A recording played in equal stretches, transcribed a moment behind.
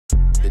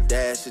The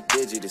dash a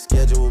digit, the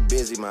schedule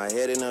busy. My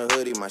head in a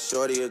hoodie, my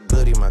shorty a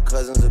goodie. My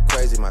cousins are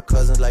crazy, my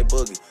cousins like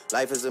Boogie.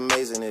 Life is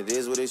amazing, it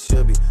is what it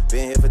should be.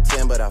 Been here for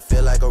 10, but I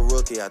feel like a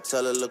rookie. I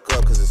tell her look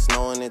up, cause it's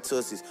snowing in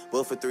Tootsies.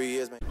 Booked for 3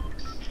 years, man.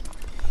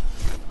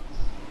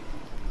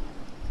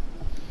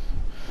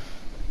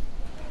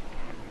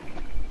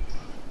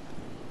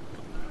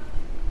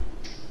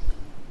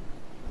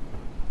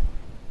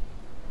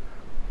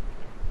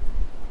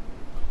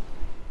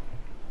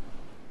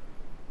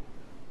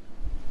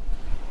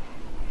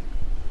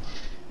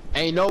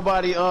 Ain't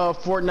nobody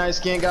Fortnite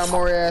skin got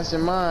more ass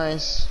than mine.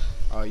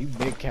 Oh, you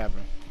big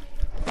capping.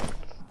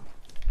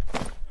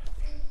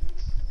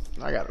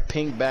 I got a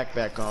pink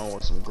backpack on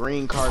with some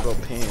green cargo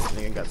pants.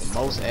 Nigga got the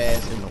most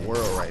ass in the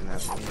world right now.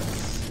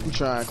 You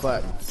trying to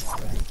clap?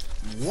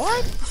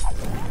 What?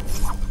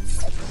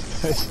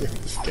 That shit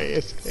is gay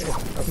as hell.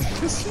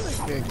 This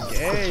shit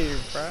gay,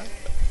 bro.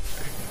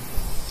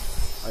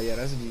 Oh yeah,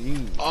 that's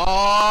you.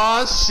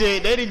 Oh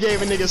shit, they done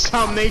gave a nigga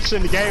something they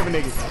shouldn't have gave a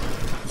nigga.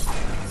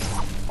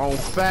 On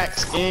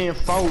facts and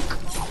folk.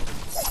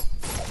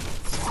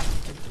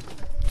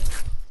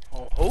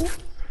 On who?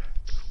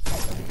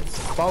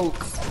 Folk.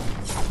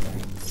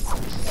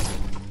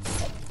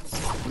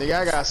 Nigga,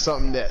 I got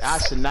something that I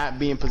should not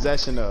be in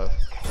possession of.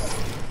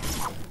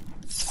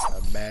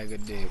 A bag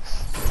of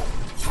dicks.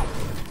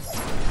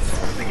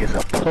 This nigga's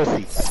a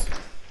pussy.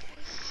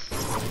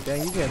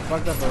 Dang, you getting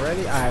fucked up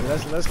already? Alright,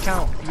 let's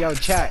count. Yo,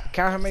 chat,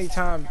 count how many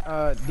times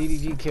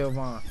DDG killed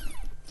Von.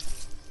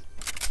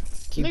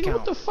 Keep Nigga, count.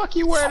 what the fuck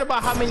you worried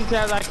about how many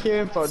times I kill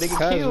him for? Nigga,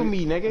 kill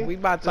me, nigga. We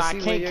about to so see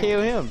I can't where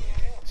kill him.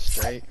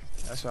 Straight.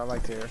 That's what I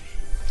like to hear.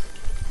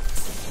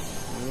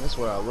 That's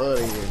what I love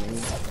to hear,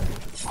 nigga.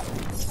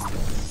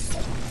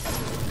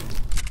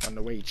 On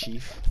the way,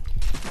 Chief.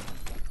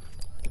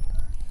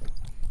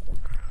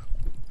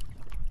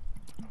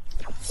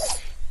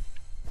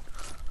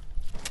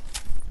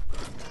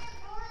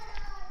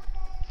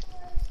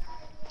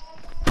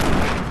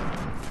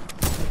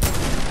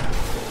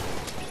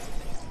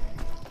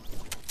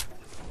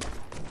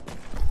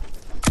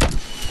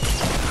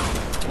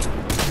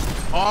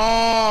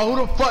 Oh,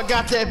 who the fuck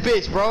got that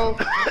bitch, bro?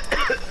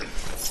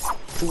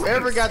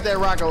 Whoever got that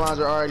rocket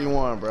launcher already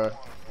won, bro.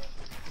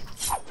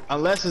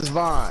 Unless it's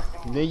Von.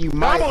 Then you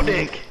might. Double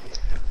dick.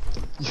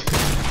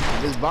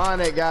 If it's Von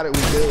that got it,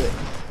 we good.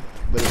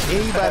 But if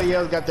anybody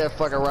else got that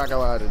fucking rocket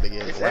launcher,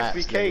 nigga, It's raps,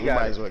 FBK nigga.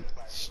 got Well.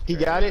 He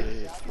got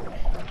it?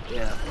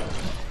 Yeah.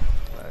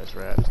 That's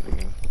raps,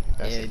 nigga.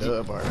 That's Yeah, a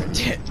dub already.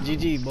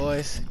 GG,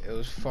 boys. It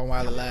was fun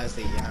while it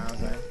lasted, you know what I'm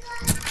saying?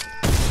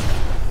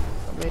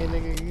 I mean,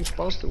 nigga, you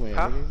supposed to win,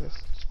 nigga. You're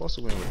supposed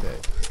to win with that.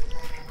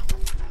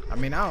 I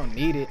mean, I don't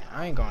need it.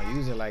 I ain't gonna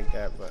use it like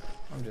that, but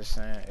I'm just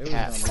saying. It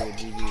was gonna be a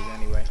GG's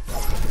anyway.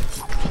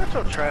 Shut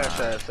your trash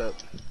ass up.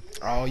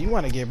 Oh, you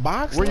wanna get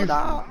boxed? Where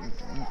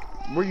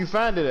you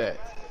find it at?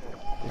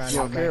 Find You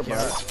don't out care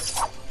backyard. about it.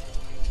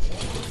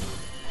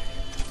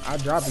 I'll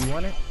drop you,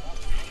 want it?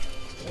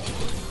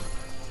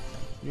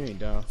 You ain't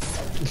down.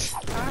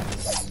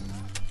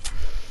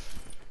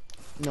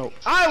 No,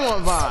 I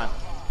want Von.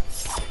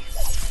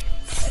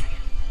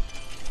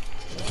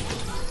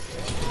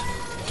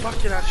 Fuck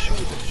did I shoot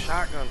with a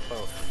shotgun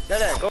for?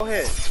 That, go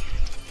ahead.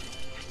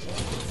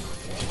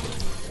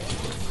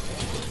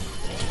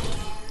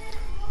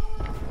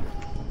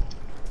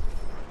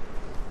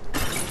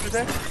 What's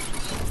that?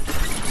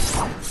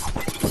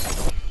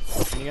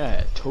 Nigga, I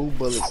had 2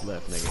 bullets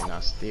left, nigga, and I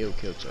still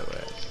killed your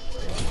ass.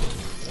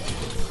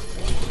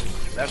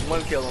 That's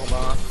 1 kill on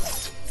Von.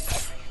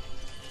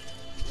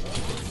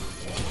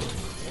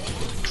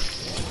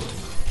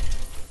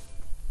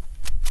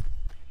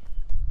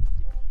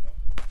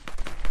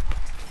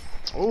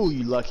 Oh,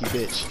 you lucky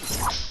bitch.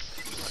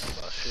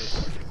 Oh shit.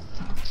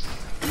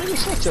 Nigga,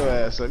 shut your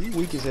ass up. You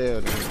weak as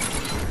hell,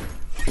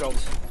 nigga. Show me.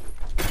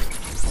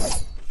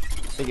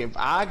 Nigga, if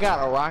I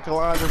got a rocket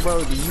launcher,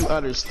 bro, do you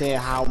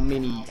understand how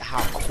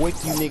quick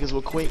you niggas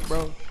will quit,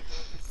 bro?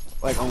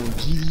 Like on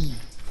GD.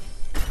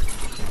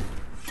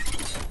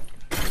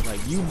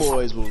 Like, you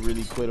boys will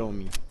really quit on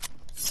me.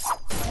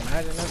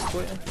 Imagine us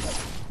quitting.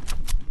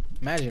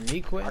 Imagine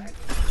me quitting.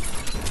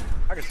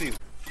 I can see you.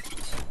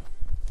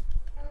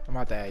 I'm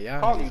about to add y'all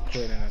Call niggas me.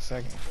 quit in a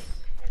second.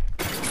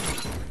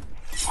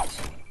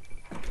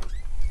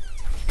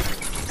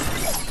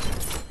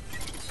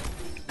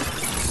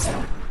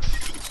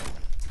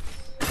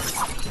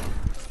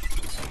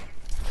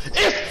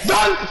 It's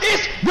done!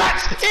 It's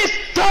rats! It's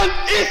done!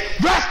 It's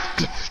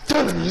rats!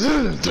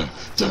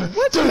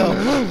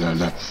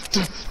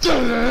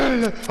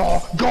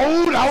 Oh,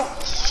 gold out!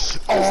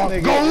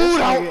 Oh, gold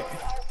out!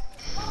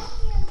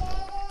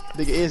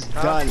 Nigga, it's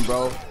done,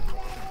 bro.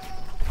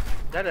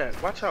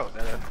 That, watch out,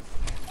 that.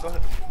 Go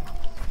ahead.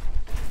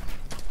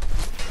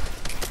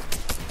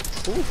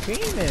 Who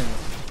fiending?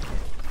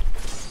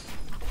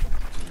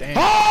 Damn.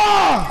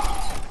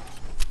 Ah!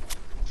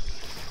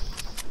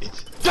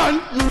 It's done!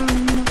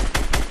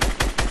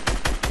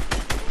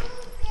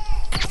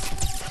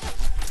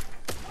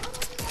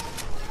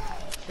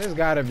 There's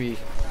gotta be.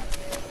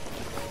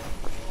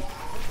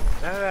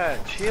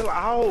 Chill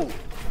out.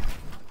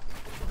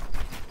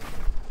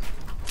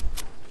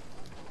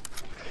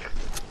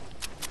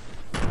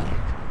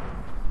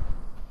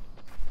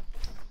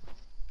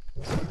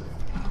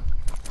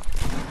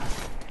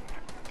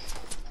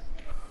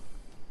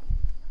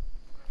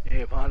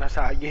 Yeah, Von, that's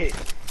how I get.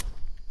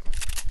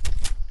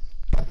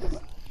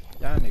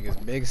 Y'all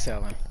niggas big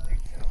selling.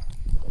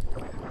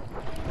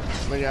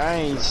 Nigga, I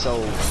ain't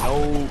sold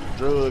no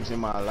drugs in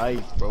my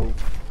life, bro.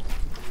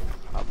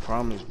 I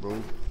promise, bro.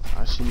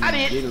 I shouldn't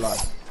even get a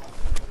lot.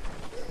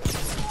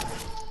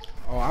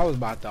 Oh, I was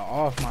about to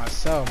off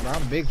myself, bro.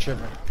 I'm big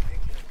tripping.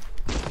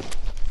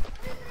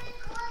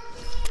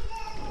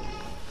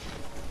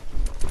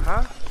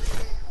 Huh?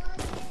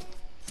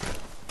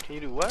 Can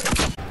you do what?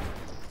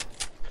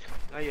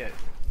 Not yet.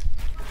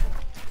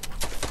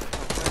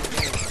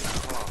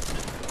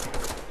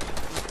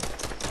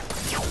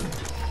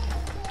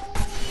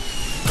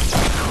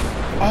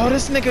 Oh,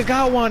 this nigga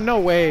got one. No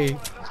way. Yo,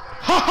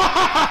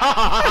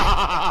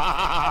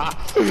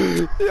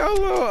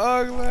 little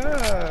ugly.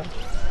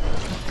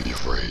 Be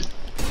afraid.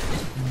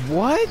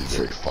 What? Be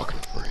very fucking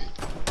afraid.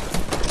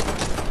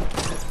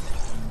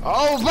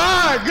 Oh,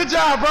 Von, good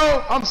job,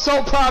 bro. I'm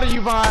so proud of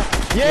you, Von.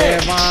 Yeah,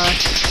 Von.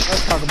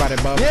 Let's talk about it,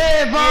 Bubba.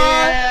 Yeah,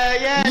 Von.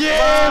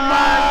 Yeah,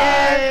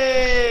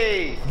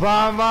 Von.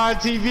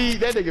 VonVonTV.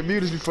 That nigga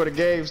muted us before the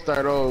game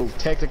started. Oh,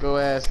 technical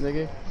ass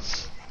nigga.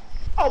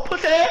 Oh,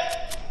 pussy.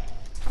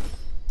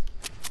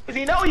 Cause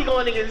he know he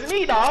going against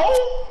me, dog.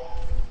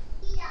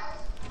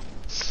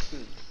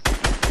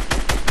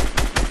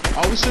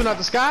 Oh, we shooting out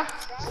the sky?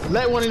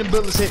 Let one of them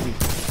bullets hit me.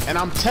 And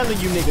I'm telling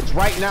you niggas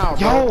right now,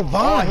 bro. Yo,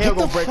 Von, hell get the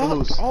gonna break fuck.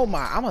 loose. Oh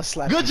my, I'ma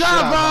slap. Good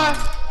job, Von.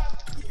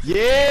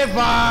 Yeah,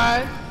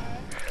 Von.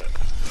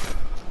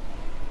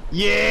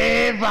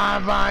 Yeah,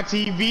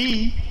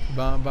 VonVonTV.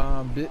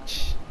 Von,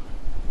 bitch.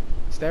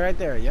 Stay right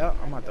there, yup.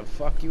 I'm about to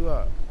fuck you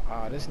up.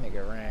 Oh, this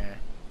nigga ran.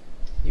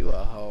 You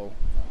a hoe.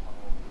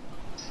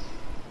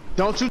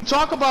 Don't you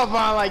talk about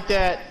Von like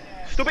that.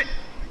 Stupid.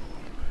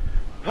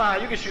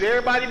 Von, you can shoot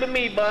everybody but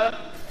me, bud.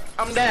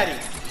 I'm daddy.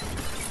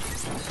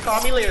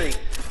 Call me Larry.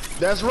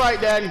 That's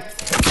right, daddy.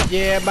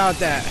 Yeah, about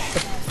that.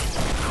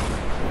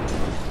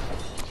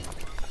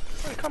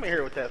 Hey, come in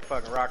here with that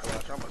fucking rocket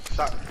launcher. I'm gonna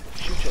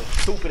shoot your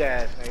stupid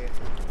ass, nigga.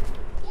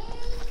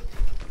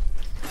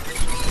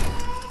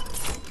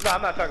 Nah,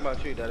 I'm not talking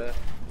about you, Dada.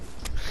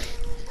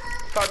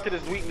 Talk to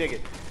this weak nigga.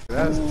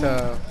 That's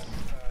tough.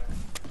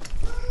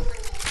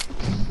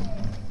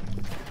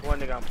 One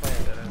nigga I'm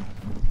playing, Dada.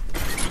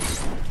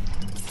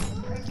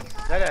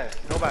 Dada,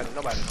 nobody.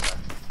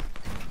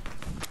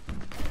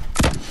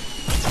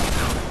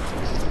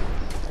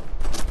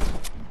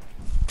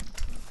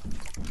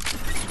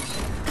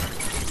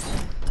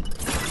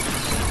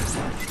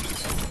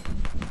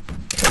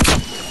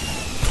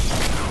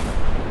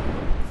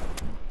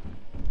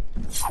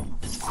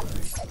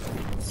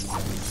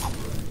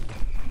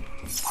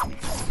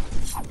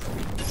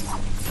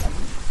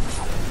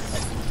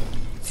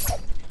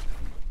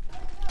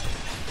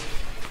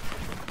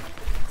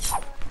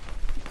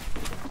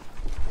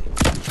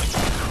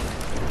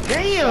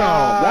 Damn,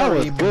 that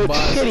was good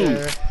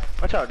shit.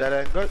 Watch out,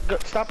 Dada. Go,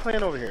 stop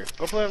playing over here.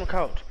 Go play on the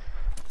couch.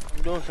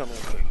 I'm doing something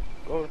real quick.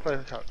 Go play on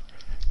the couch.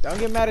 Don't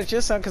get mad at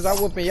your son, cause I'm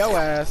whooping your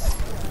ass.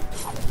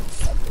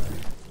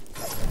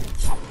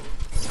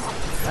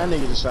 That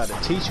nigga just tried to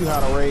teach you how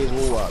to raise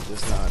woo up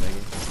just now,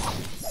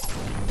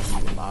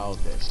 nigga. You allowed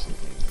that shit,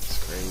 nigga. It's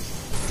crazy.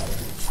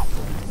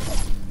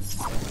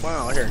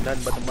 Wow, I hear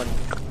nothing but the money.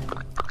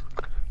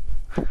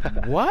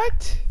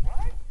 What?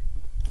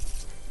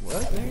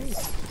 What,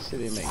 nigga? Shit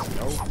didn't make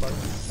no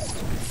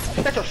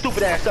fucking. Shut your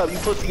stupid ass up, you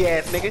pussy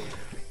ass nigga.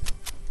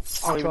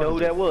 I don't even know who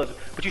that was,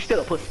 but you still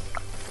a pussy.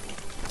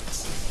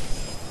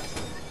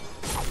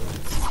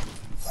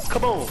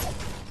 Come on.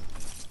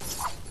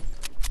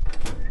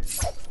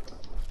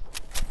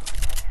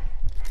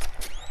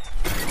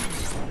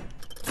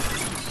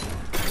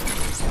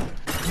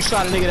 You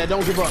shot a nigga that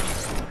don't give up.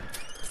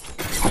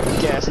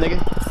 Weak ass nigga.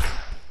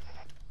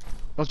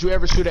 Don't you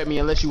ever shoot at me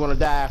unless you want to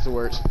die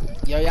afterwards.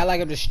 Yo, y'all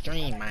like up the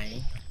stream,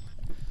 man.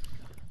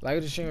 Like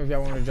up the stream if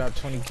y'all want to drop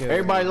 20 kills.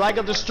 Everybody like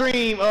up the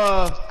stream,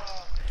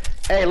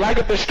 Hey, like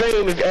up the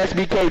stream is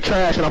SBK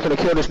trash and I'm gonna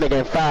kill this nigga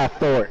in 5,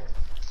 4,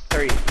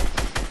 3, 2.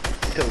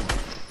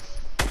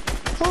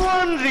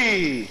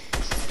 Fonzie!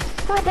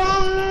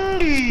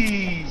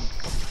 Rabondi!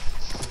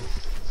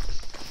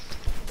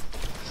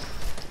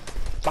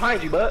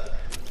 Behind you, bud.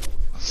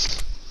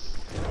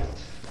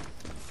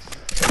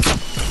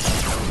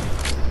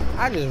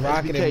 I just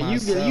rocketed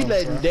myself, you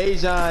letting bro.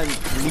 Dejan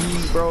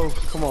lead, bro.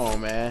 Come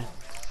on, man.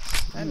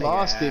 That You nigga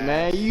lost it, ass.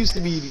 man. You used to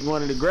be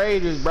one of the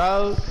greatest,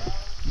 bro.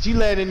 But you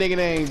let a nigga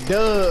named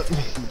DuB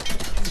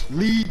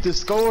lead the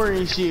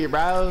scoring shit,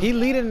 bro. He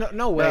leading,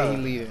 no way Bro. he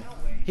leading.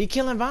 He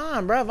killing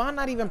Von, bro. Von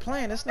not even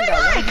playing. This nigga Nigga,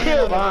 got I one ain't hand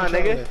kill on the Von,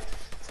 controller. nigga.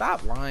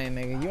 Stop lying,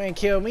 nigga. You ain't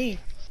kill me.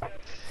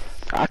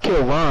 I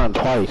killed Ron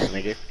twice,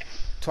 nigga.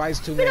 Twice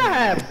too Think many. I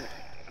have.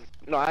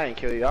 No, I ain't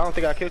kill you. I don't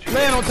think I killed you.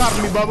 Man on top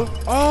of me,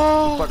 Bubba.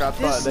 Oh, Fuck I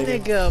this thought,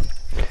 nigga. nigga,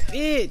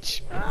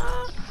 bitch.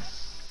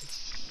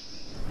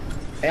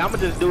 Hey, I'ma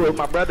just do what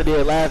my brother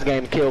did last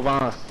game, kill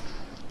Von.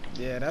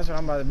 Yeah, that's what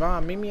I'm about to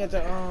Von. Meet me at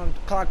the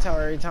clock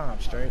tower every time,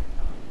 straight.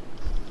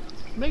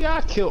 Nigga,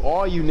 I killed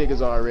all you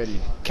niggas already.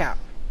 Cap.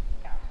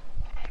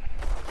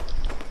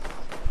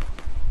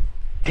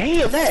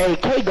 Damn, that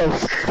AK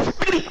goes.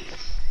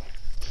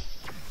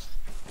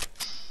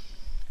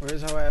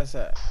 Where's her ass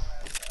at?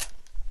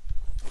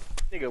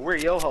 Nigga, where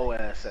your hoe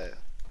ass at?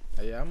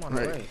 Oh, yeah, I'm on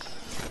the way.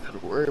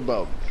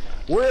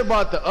 Worry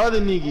about the other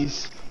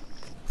niggas.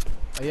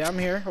 Oh, yeah, I'm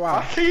here. Why?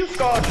 I see you,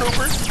 Star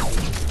Troopers.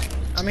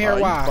 I'm here. Oh,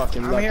 Why?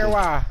 fucking I'm here. lucky.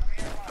 Why?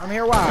 I'm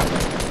here. Why?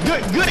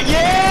 Good,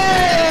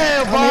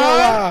 yeah, I'm here.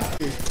 Why?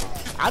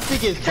 I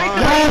think it's Take Von.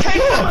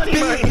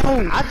 the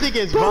money. I think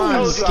it's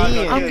Von's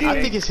skin. I'm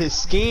I think it's his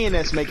skin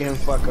that's making him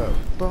fuck up.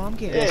 Bro, I'm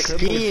getting Yeah, His you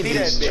can skin see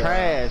that is bitch.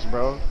 trash,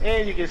 bro.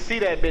 And you can see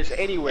that bitch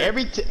anywhere.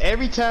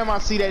 Every time I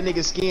see that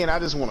nigga skin, I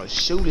just want to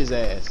shoot his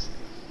ass.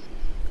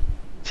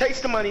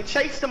 Chase the money,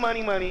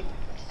 money.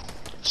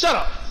 Shut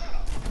up.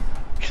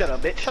 Shut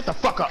up, bitch. Shut the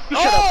fuck up. You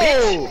shut up,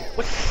 bitch.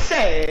 What's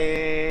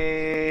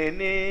saying?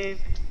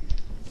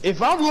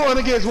 If I'm going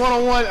against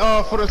one-on-one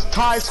for the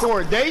tie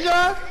score,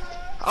 Deja,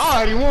 I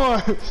already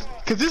won.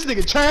 Cause this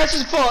nigga trash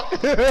as fuck.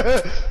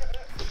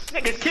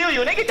 Niggas kill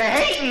you and they get the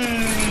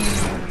hating.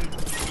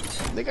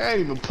 Nigga, I ain't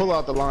even pull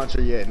out the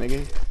launcher yet, nigga.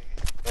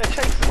 Man,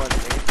 chase the money,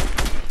 nigga.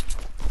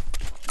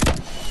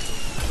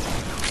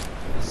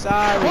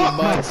 Sorry, Fuck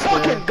my Buster.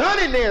 fucking gun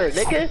in there,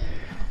 nigga.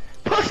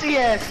 Pussy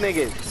ass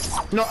niggas.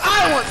 No,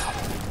 I want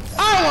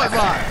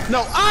Vine.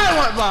 No, I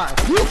want Vine.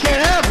 You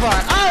can't have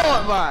Vine. I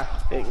want Vine.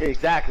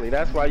 Exactly,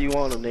 that's why you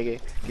want them, nigga.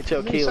 Get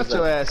your kills Shut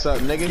your up. ass up,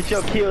 nigga. Get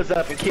your kills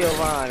up and kill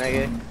Von,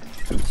 nigga.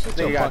 Shut Nigga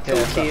your got fuck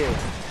 2 ass up. kills.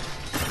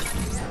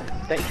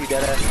 Thank you,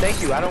 Dada.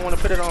 Thank you. I don't want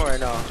to put it on right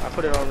now. I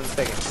put it on in a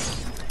second.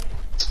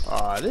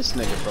 Aw, this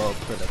nigga, bro,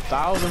 put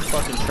 1,000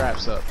 fucking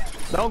traps up.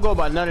 Don't go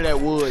by none of that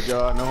wood,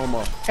 y'all. No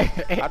homo.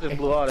 I just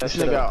blew all that This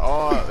shit nigga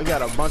up. we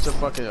got a bunch of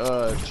fucking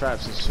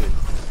traps and shit.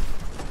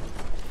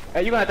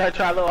 Hey, you gonna have to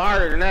try a little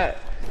harder than that.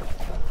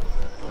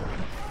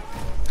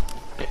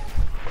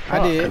 I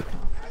did.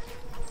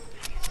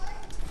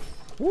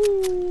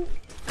 Woo.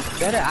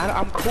 Dada,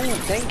 I'm cool.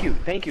 Thank you,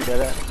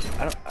 Dada.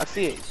 I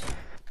see it.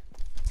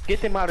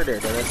 Get them out of there,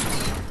 Dada.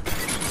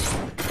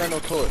 Got no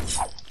torch.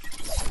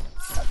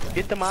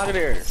 Get them out of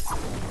there.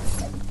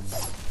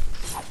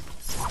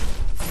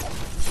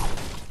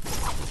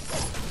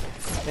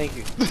 Thank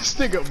you. This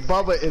nigga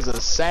Bubba is a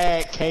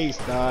sad case,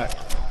 dog.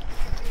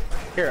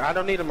 Here, I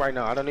don't need them right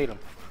now. I don't need them.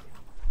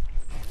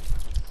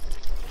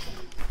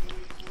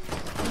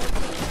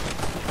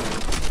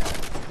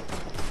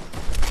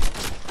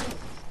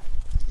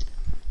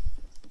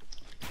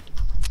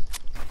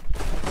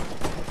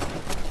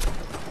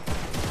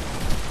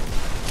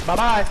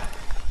 Bye-bye.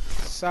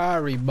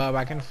 Sorry, bub.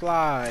 I can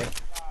fly.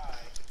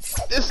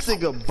 This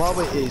nigga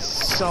Bubba is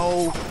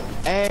so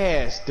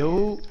ass,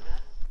 dude.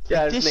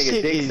 Yeah, this nigga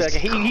shit dick is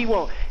sucking.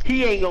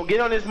 He ain't gonna get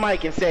on his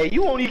mic and say,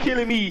 you only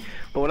killing me.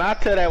 But when I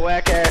tell that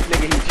whack ass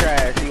nigga he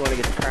trash, he wanna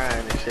get to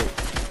crying and shit.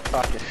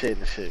 Talking shit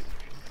and shit.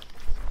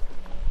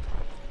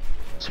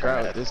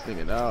 Try this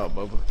nigga now,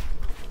 Bubba.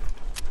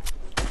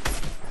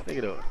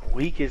 Nigga the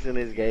weakest in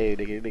this game,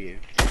 nigga.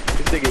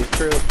 This nigga is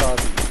trill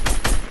talking.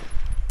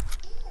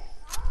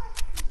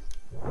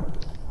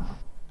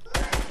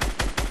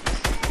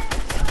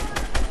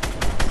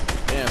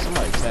 Damn,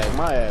 somebody tagged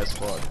my ass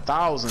for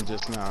 1,000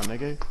 just now,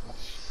 nigga.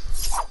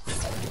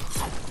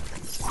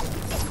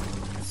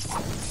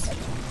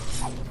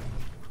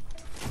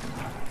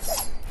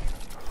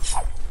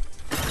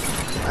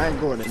 I ain't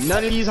going to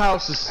none of these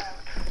houses.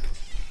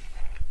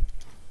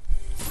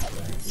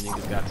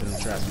 Niggas got to them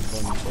traps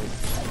before me,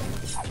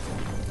 folks.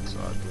 It's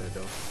all good,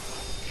 though.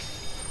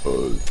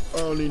 I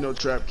don't need no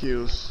trap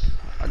kills.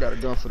 I got a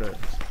gun for that.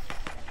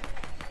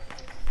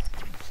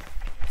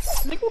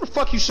 Nigga, who the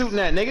fuck you shooting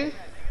at, nigga?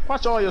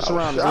 Watch all your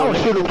surroundings. I was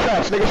shooting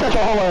trash, nigga. Shut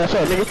your whole ass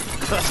up, nigga.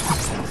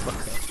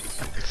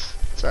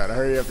 Trying to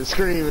hurry up and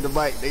scream in the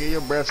mic, nigga.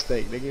 Your breath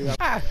stink, nigga.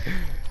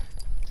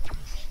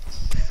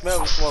 Smell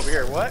me from over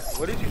here. What?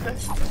 What did you say?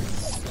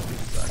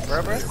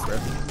 Bruh.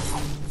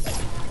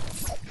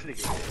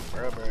 Nigga,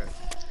 bruh.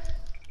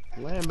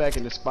 Land back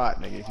in the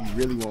spot, nigga, if you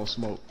really want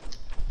smoke.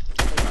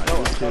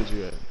 No, Just killed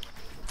you at.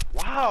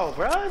 wow,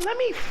 bruh. Let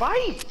me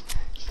fight.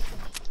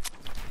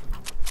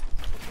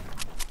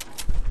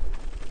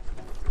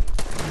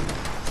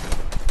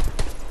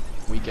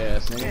 Weak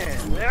ass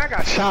nigga. Man, I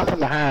got shot from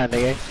behind,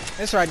 nigga.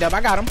 That's right, Dub.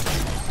 I got him.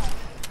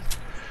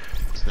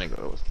 This nigga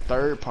was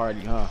third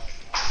party, huh?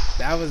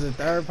 That was a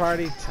third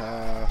party.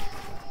 Tough.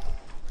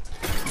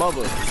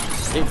 Bubba,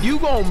 if you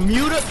gon'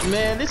 mute it,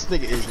 man, this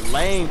nigga is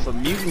lame for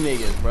muting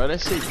niggas, bro.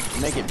 That shit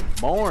make it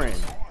boring.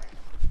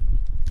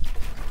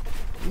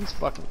 He's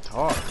fucking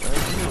talk, bro.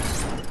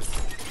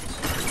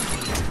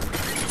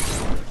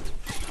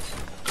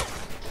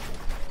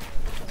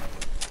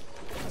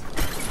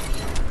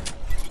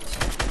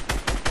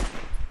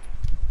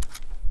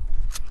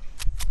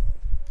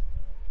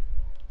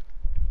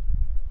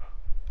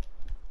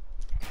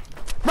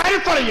 Right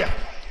in front of you!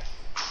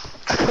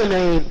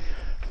 Name.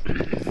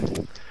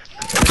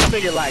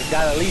 nigga like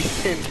got at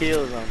least 10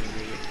 kills on me,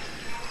 nigga.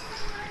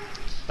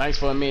 Thanks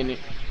for a minute.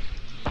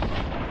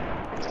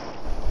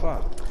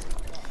 Fuck.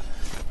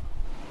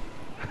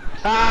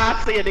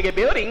 Ah, I see a nigga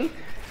building.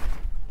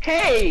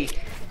 Hey!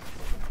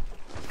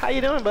 How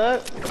you doing,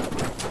 bud?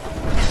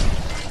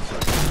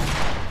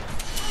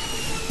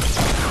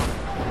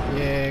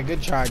 Yeah,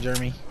 good try,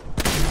 Jeremy.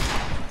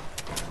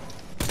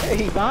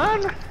 Hey,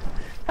 Von.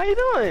 How you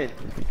doing?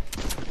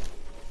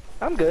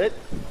 I'm good.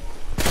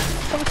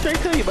 Coming straight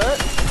to you, bud.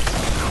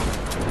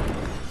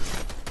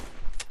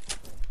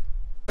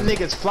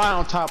 Niggas fly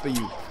on top of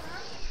you.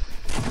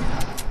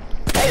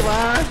 Hey,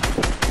 Von.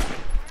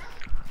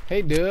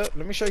 Hey, DuB,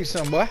 let me show you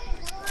something, boy.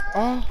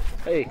 Oh.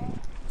 Hey.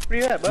 Where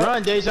you at, bud?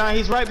 Run, Dejan.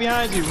 He's right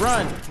behind you.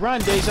 Run,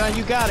 Dejan.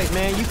 You got it,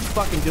 man. You can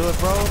fucking do it,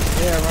 bro.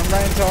 Yeah, run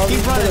right into all these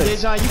Keep running,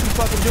 bullets. Dejan. You can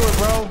fucking do it,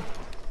 bro.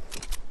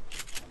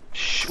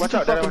 Shh, You watch can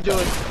out, Dada, fucking watch do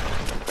out. it.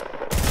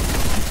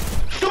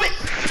 Stupid!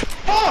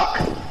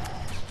 Fuck!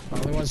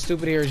 Only one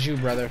stupid here is you,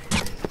 brother.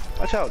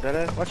 Watch out,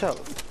 Dada. Watch out.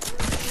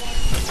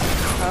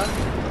 Huh?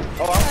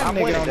 Oh, That I'm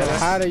nigga winning, don't know Dada.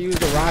 how to use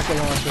the rocket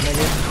launcher,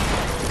 nigga.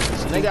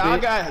 Nigga, I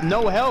got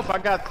no health. I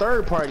got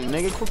third party.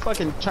 Nigga, quit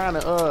fucking trying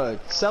to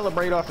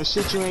celebrate off of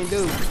shit you ain't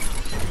do.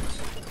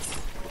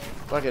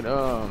 Fucking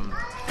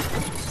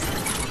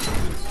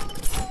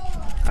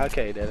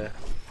Okay, Dada.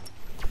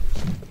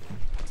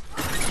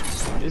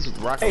 this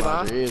rocket Hey,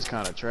 launcher Von. is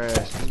kind of trash.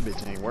 This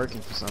bitch ain't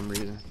working for some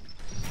reason.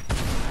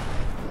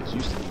 It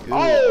used to be good.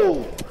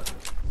 Oh!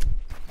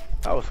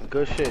 That was some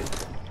good shit.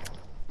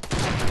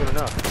 Good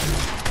enough.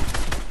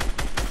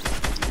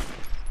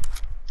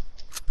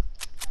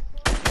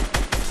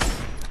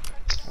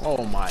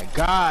 Oh my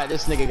god,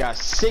 this nigga got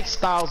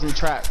 6,000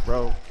 traps,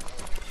 bro.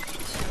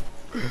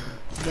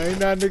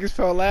 99 niggas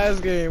fell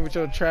last game with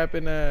your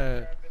trapping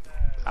I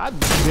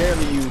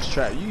barely use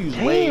trap. You use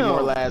way Damn.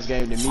 more last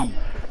game than me.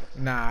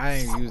 Nah, I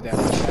ain't used that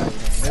much last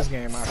game. This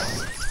game,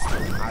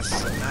 I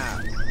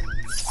snap.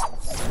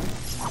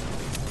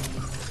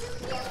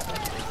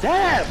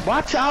 Dad,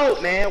 watch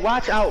out, man.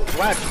 Watch out.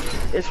 Watch.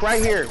 It's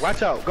right here.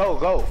 Watch out. Go,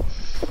 go.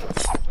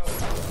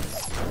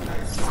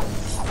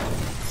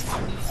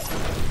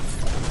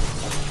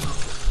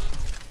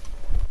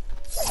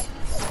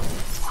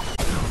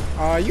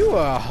 You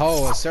a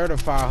hoe, a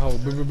certified hoe,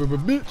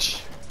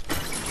 bitch.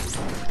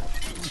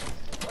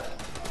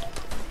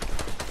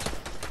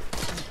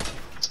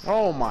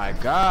 Oh my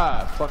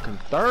god, fucking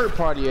third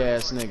party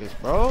ass niggas,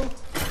 bro.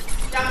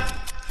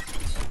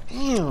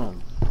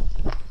 Damn.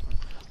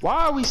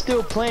 Why are we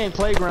still playing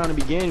Playground to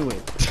begin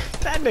with?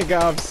 That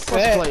nigga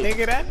upset, play?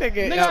 nigga. That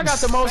nigga. Nigga, I got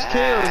the most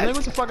kills. Nigga,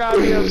 what the fuck I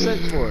be upset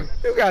for?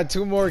 You got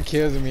 2 more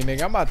kills than me,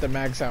 nigga. I'm about to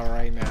max out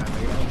right now,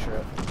 nigga. Don't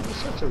trip.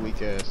 Shut your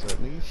weak ass up,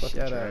 nigga. You fucking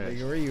Shut up, trash.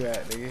 nigga. Where you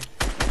at, nigga?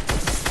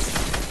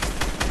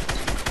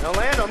 Don't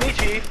land on me,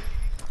 Chief.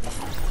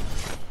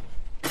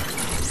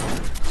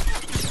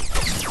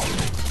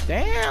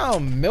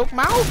 Damn, milk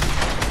mouth.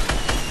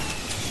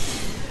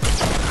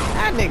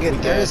 That nigga Weak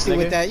ass thirsty nigga.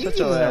 with that. You Shut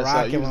using your a ass up.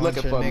 rocket You was launcher,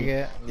 looking for me.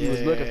 nigga. You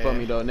was looking for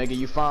me though, nigga.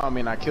 You found me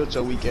and I killed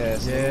your weak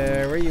ass. Nigga.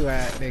 Yeah, where you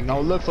at, nigga?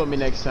 Don't look for me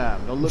next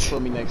time. Don't look for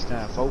me next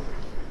time, folk.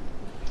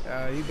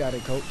 You got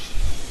it, coach.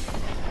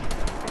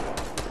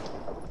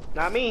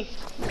 Not me.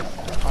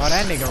 Oh,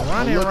 that nigga Don't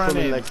running, look for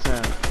me running. next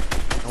time.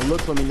 Don't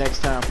look for me next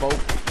time, folk.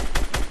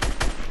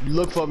 You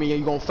look for me and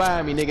you gonna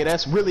find me, nigga.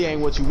 That's really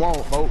ain't what you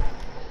want, folk.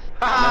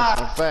 That's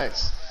some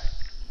facts.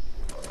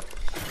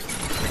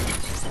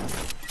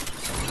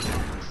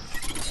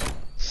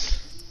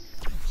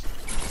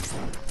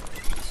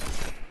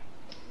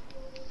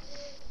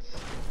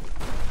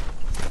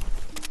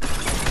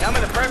 I'm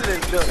in the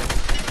president's building.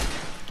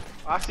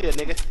 I see a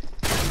nigga.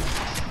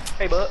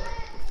 Hey, bud.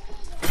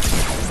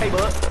 Hey,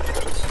 bud.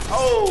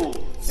 Oh!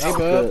 Hey,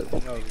 bub.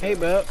 Hey,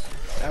 bub.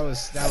 That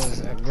was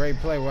a great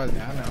play, wasn't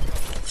it? I know.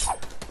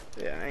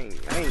 Yeah, I ain't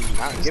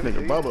This giving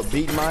nigga it Bubba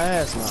beating my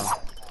ass now.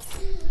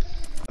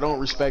 I don't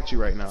respect you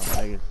right now,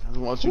 nigga. I just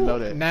want you to know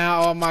that.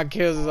 Now all my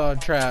kills is on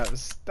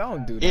traps.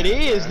 Don't do that. It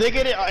is, bro.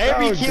 nigga.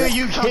 Every Don't kill do-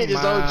 you come get is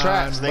on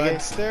traps, on, nigga.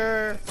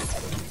 Buster.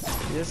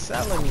 You're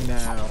selling me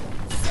now.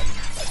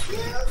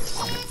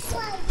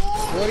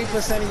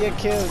 40% of your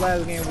kills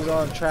last game was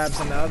on traps,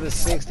 and the other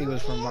 60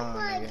 was from Von,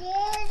 nigga.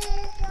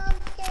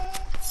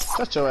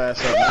 Shut your ass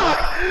up, nigga.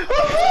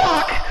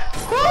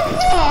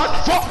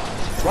 Fuck!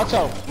 Watch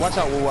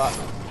out, Woo-Wop.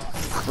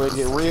 Before it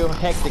get real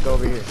hectic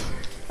over here.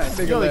 That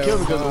You only let killed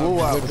me because Von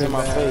Woo-Wop whip was in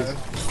my his face.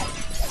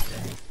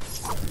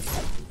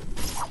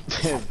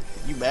 ass.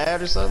 You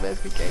mad or something,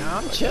 SPK? Nah,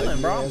 I'm chilling,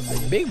 bro.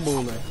 Big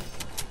booling.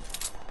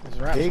 It's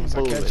right. Big once I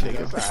bullet, catch it,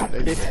 nigga. though.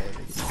 Alright, they bad.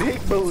 Big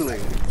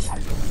booling.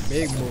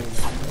 Big booling.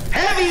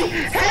 Heavy!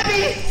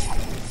 Heavy!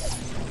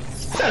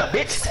 Shut up,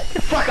 bitch. Get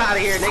the fuck out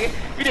of here, nigga.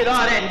 You did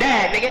all that and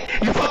died, nigga.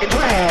 You fucking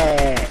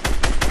trash.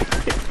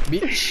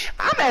 Bitch.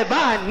 I'm at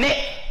Von Nick.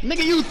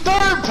 Nigga, you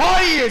third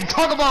party and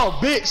talk about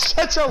bitch.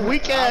 Shut your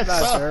weak I'm ass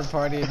not up. third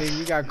party, nigga.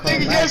 You got called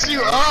Nigga, back. yes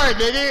you are,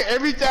 nigga.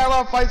 Every time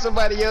I fight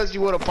somebody else, you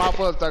wanna pop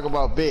up talk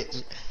about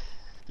bitch.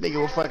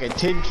 Nigga with fucking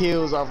 10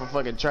 kills off of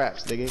fucking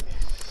traps, nigga.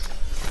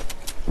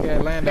 Yeah,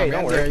 land Hey, on me.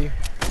 don't I worry. dare you.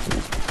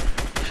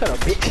 Shut up,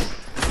 bitch.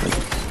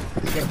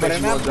 Get put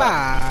in that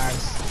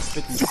box.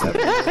 57.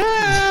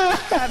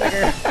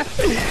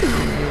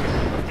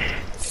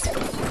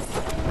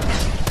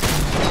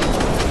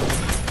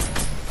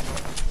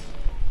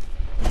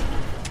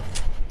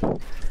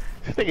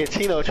 This nigga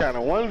Chino trying to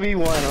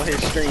 1v1 on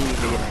his stream,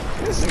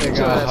 nigga. This nigga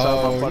your ass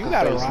off my hoe. fucking You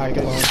got a face, rocket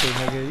nigga. launcher,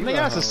 nigga. Nigga,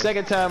 that's the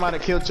second time I'd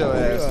have killed your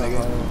ass,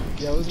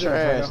 nigga. Yo, what's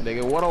Trash, good,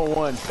 nigga. One on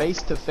one,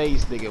 face to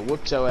face, nigga.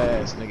 Whooped your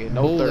ass, nigga.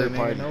 No third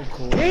party. No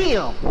cool.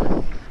 Damn!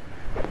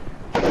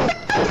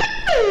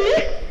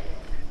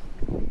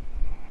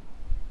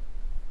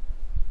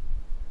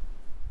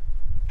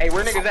 Hey,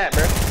 where niggas at,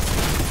 bro?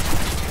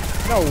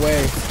 No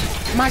way.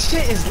 My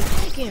shit is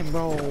lagging,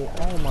 bro.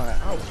 Oh my.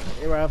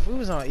 Bro, if we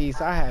was on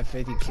East, I had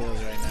 50 kills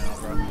right now,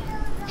 bro.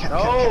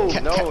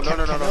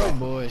 No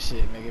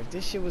bullshit, nigga. If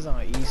this shit was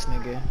on East,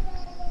 nigga.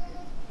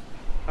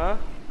 Huh?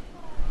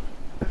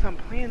 Cause I'm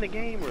playing the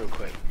game real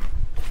quick.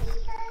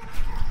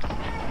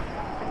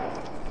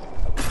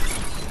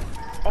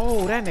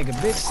 Oh, that nigga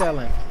bitch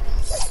selling.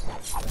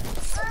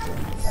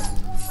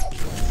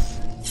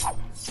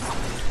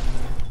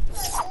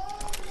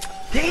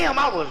 Damn,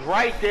 I was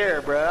right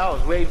there, bro. I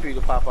was waiting for you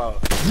to pop out.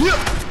 Yep.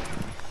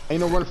 Ain't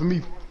no running for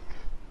me.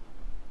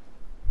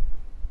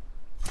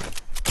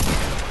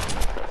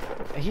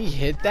 He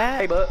hit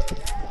that? Hey, bud.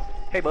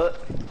 Hey, bud.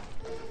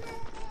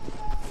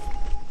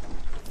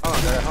 Hold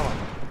on, hold on.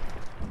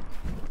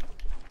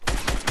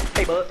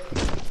 Hey, bud.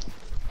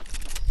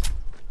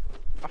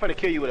 I'm finna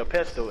kill you with a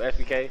pistol,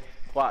 SBK.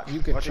 Watch. You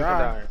can Watch try.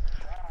 You down here.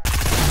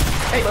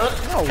 Hey, bud.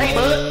 No hey, way.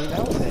 bud.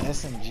 That was an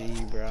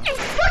SMG, bro. You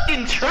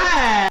fucking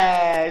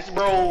trash,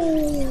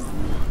 bro.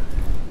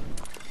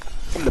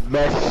 I'm the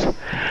best.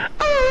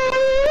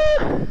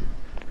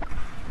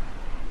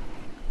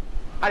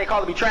 How they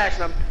call me trash,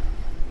 and I'm...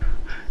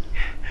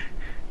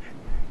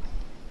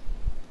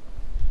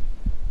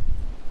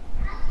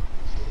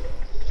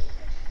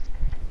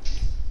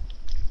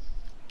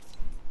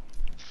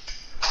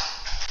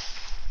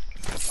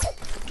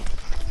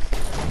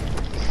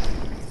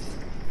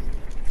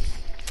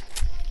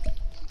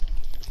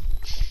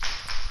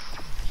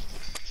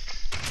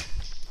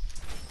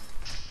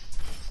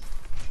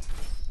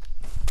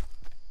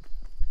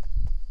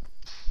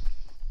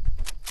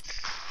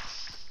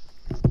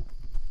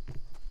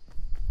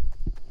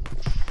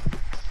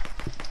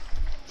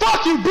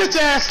 Fuck you, bitch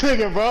ass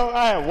nigga, bro.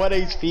 I had 1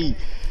 HP.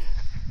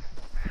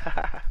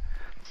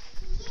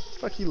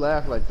 Fuck you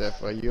laugh like that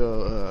for?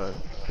 You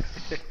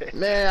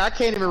man, I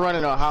can't even run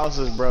in no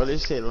houses, bro.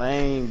 This shit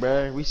lame,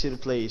 bro. We should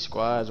have played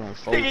squads on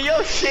 4. Nigga,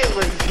 your shit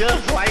was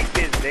just like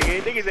this,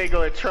 nigga. Niggas ain't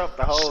gonna trump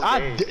the whole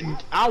thing.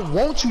 I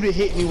want you to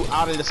hit me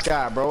out of the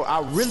sky, bro.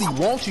 I really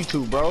want you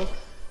to, bro.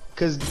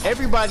 Cause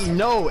everybody in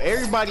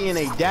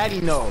their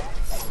daddy know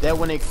that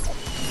when they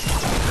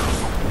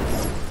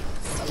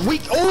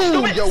weak,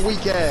 oh, your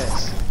weak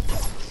ass.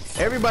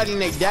 Everybody in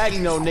their daddy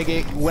know,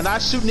 nigga, when I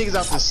shoot niggas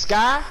out the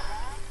sky,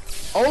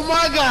 oh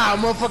my god,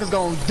 motherfuckers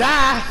gonna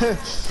die.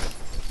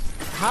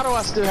 How do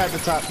I still have the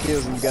top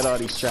kills when you got all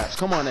these traps?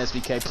 Come on,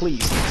 SBK,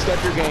 please,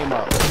 step your game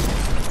up.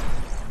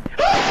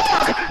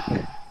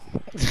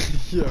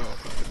 Yo.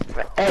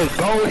 Hey,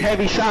 gold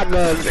heavy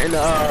shotguns in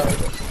the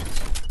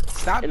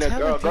Stop in the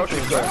telling grocery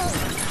people, store. bro.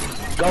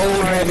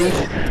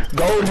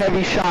 Gold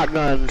heavy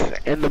shotguns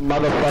in the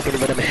motherfucking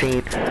vending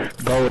machine.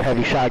 Gold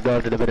heavy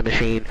shotguns in the vending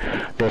machine.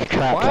 There's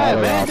traps all Why,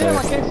 man? around Damn,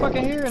 I there. can't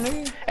fucking hear it,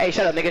 nigga. Hey,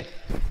 shut up, nigga.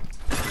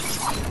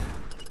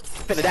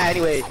 Finna die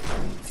anyway.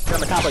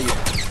 I'm on top of you.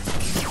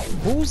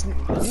 Who's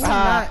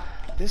not?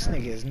 This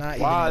nigga is not.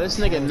 Wow, even this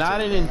nigga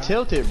nodding and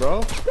tilted,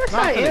 bro. That's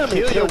I'm not finna him kill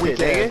your tilted, weak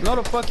nigga. ass. No,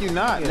 the fuck you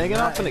not, nigga. I'm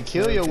not finna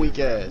kill your weak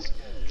ass.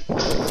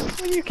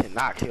 Well, you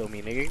cannot kill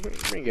me, nigga.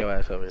 Bring your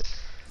ass over here.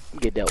 You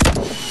get dealt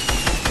with.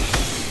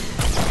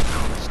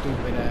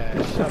 Stupid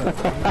ass. Shut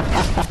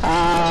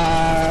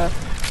up.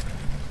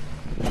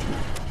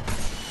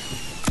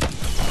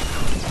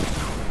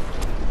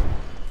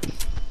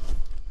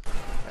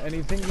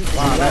 Anything you can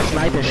Wow, do, that I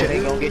sniper can shit do.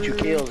 ain't gonna get you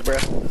kills,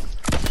 bruh.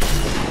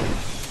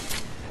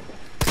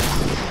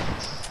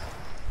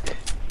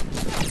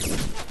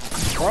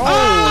 Bro,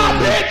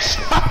 Bitch!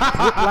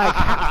 like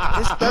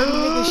this 30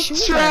 niggas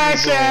shooting.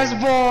 Trash at me,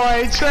 bro.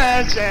 ass boy!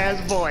 Trash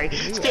ass boy!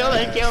 Still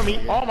ain't kill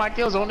me. All my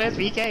kills on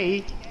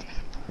SBK.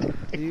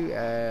 You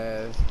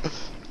ass.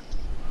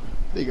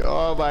 Nigga,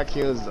 all my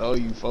kills is all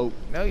you folk.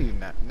 No, you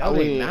not. No,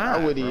 they not.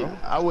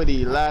 I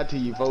wouldn't lie to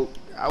you folk.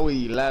 I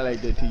wouldn't lie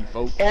like that to you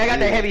folk. Hey, I got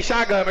that heavy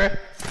shotgun, bruh.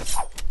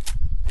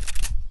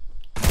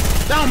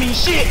 Don't mean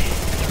shit!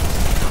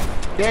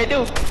 Yeah, I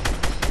do.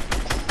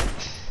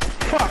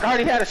 Fuck, I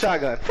already had a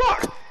shotgun.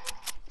 Fuck!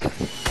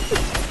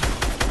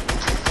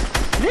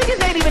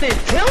 Niggas ain't even in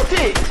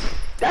tilted!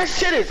 That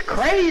shit is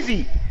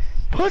crazy!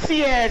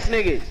 Pussy ass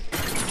niggas!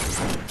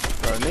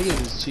 Bro,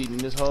 niggas is cheating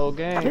this whole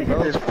game, Niggas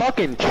bro. is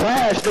fucking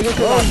trash, niggas.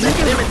 I'm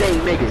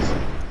intimidating niggas.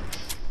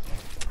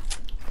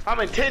 I'm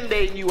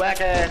intimidating you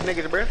whack ass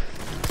niggas, bruh.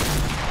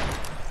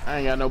 I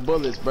ain't got no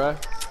bullets, bro.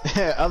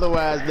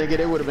 Otherwise, nigga,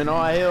 they would have been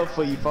all hell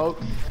for you, folk.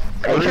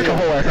 Hey, shut your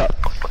whole ass up.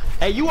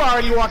 Hey, you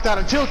already walked out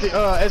of Tilted,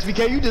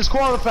 SBK. You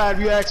disqualified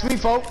if you ask me,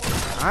 folks.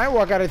 I ain't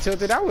walk out of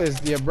Tilted. That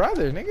was your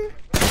brother, nigga.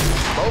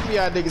 Both of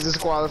y'all niggas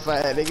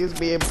disqualified. Niggas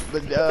being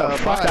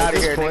Fuck out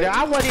of here, nigga.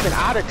 I wasn't even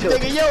out of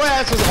Tilted. Nigga, your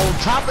ass was on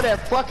top of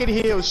that fucking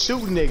hill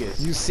shooting niggas.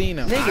 You seen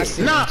him. Nigga. I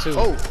seen Nah, him too.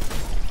 oh.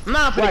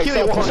 Nah, I'm finna kill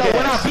your punk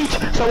when ass.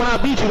 I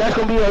beat you, that's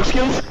gonna be your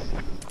excuse?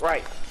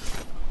 Right.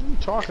 What are you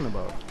talking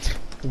about?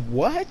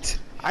 What?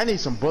 I need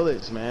some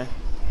bullets, man.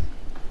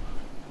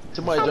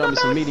 Somebody drop me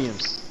some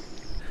mediums.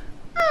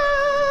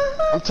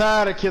 I'm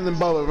tired of killing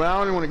bullets, man. I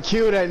don't even want to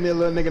kill that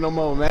little nigga no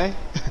more, man.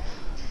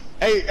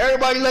 Hey,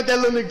 everybody let that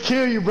little nigga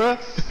kill you, bro.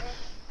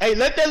 Hey,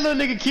 let that little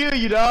nigga kill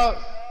you, dog.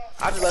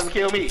 I just let him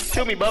kill me.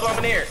 Shoot me, Bubba. I'm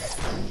in the air.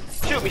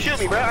 Shoot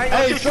me, bro. I ain't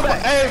gonna shoot you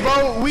back. Hey,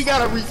 bro, we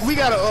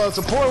gotta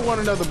support one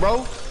another,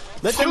 bro.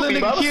 Let that little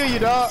nigga kill you,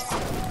 dog.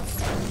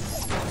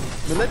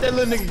 But let that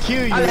little nigga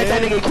kill you, I let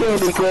that nigga kill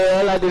me, cuz.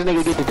 I let this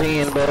nigga get the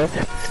 10, bro.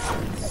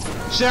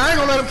 Shit, I ain't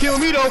gonna let him kill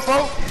me, though,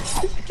 folks.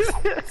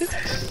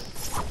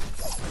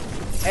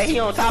 Hey, he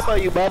on top of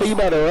you, Bubba. You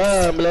better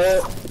run,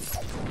 blood.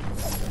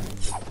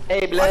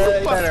 Hey,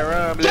 blood, you better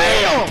run, blood.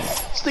 Damn!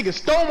 This nigga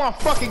stole my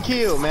fucking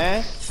kill,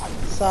 man.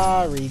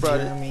 Sorry,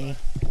 Brother. Jeremy.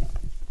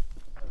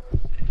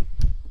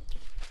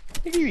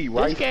 Nigga, you be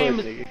right foot,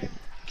 nigga.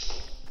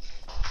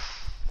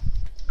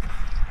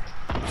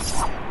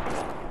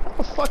 How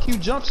the fuck you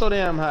jump so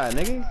damn high,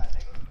 nigga?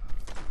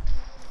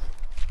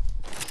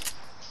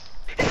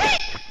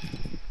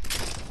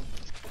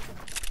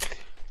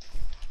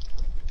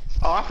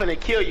 Oh, I'm finna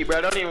kill you, bro.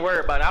 Don't even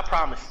worry about it. I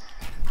promise.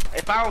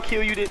 If I don't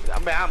kill you,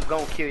 I'm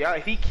gonna kill you.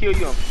 If he kill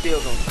you, I'm still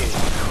gonna kill you.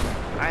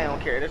 I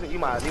don't care. You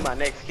my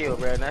next kill,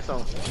 bro. And that's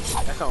on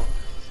the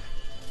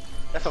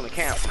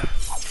camp.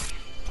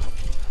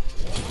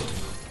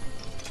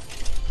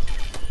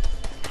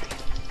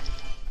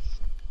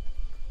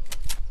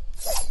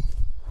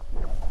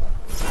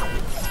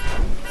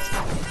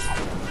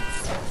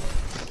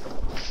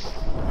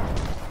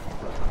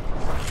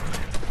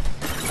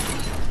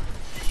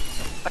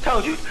 I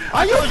told you.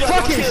 Are you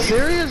fucking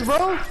serious,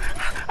 bro?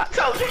 I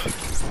told you.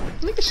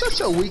 Nigga, shut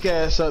your weak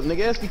ass up,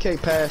 nigga.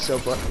 SBK passed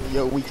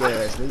your weak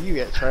ass, nigga. You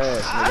got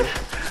trash,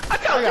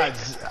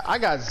 nigga. I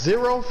got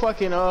 0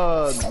 fucking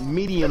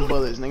medium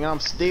bullets, nigga. I'm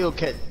still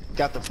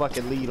got the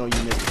fucking lead on you,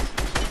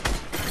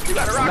 nigga. You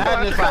gotta rock.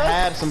 Imagine if I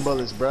had some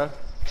bullets, bro.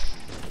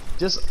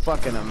 Just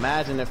fucking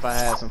imagine if I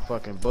had some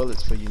fucking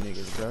bullets for you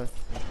niggas, bro.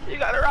 You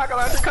gotta rock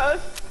about your cuz.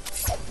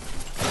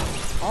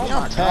 Oh Yeah,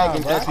 my I'm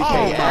tagging God, SBK bro.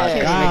 Oh my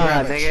ass.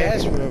 God, nigga.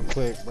 chest real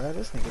quick, bro.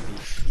 This nigga be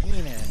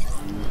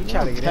fiending. He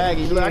try to get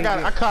Tagging. in. Look, I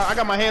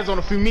got my hands on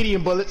a few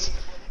medium bullets,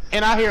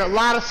 and I hear a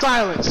lot of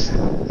silence.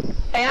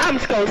 Hey, I'm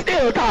just gonna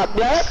still talk,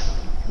 blood.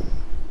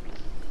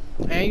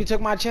 And you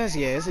took my chest.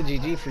 Yeah, it's a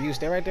GG for you.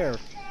 Stay right there.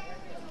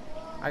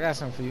 I got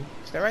something for you.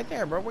 Stay right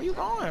there, bro. Where you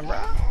going, bro?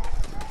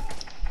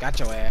 Got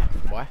your ass,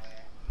 boy.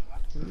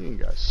 You ain't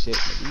got shit,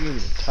 nigga. You ain't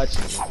even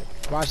touching me.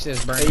 Watch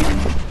this, Bernie.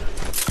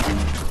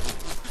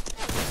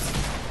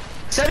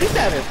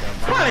 77.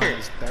 Hunter.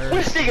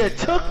 This nigga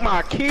took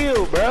my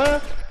kill,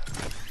 bruh.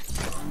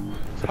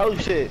 Oh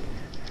shit.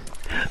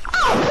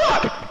 Oh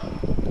fuck!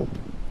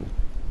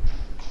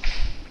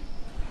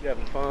 You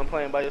having fun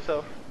playing by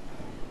yourself?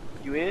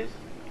 You is?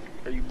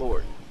 Or you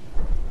bored?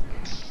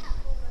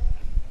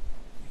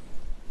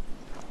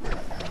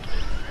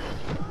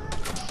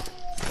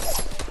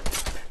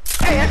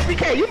 Hey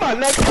SBK, you my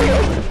next kill.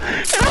 And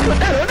I put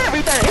that on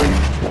everything.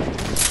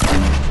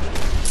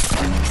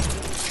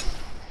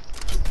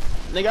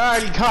 Nigga, I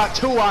already caught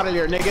 2 out of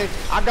there, nigga.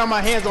 I got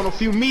my hands on a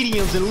few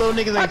mediums and little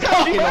niggas ain't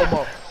talking no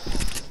more.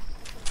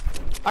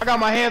 I got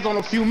my hands on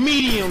a few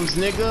mediums,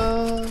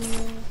 nigga.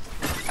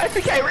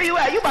 SBK, where you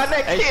at? You my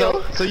next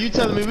kill. So you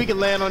telling me we can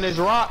land on this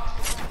rock?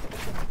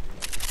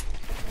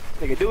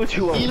 Nigga, do what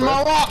you want, Eat bro.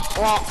 my rock.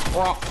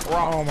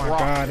 Oh my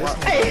God, this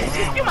nigga.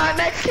 Hey, you my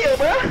next kill,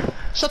 bro.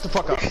 Shut the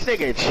fuck up. This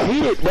nigga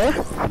cheated, bro.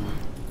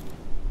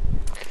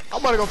 I'm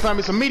about to go find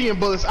me some medium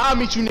bullets. I'll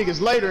meet you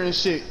niggas later and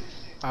shit.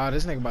 Oh,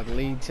 this nigga about to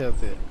lead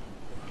Tilted.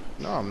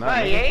 No, I'm not.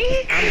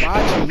 Hey, I'm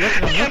watching.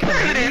 Look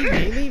at him.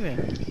 He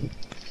leaving.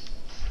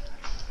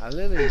 I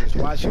literally just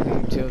watched you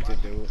leave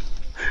Tilted, dude.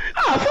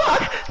 oh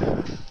fuck!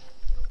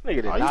 Nigga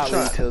did Are you not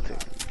trying- leave Tilted.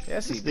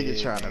 Yes, This he nigga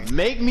did, trying man. to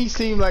make me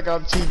seem like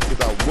I'm cheating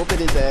because I'm whooping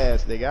his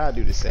ass, nigga. I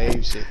do the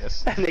same shit.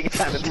 That's That nigga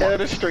trying to tell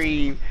the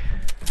stream.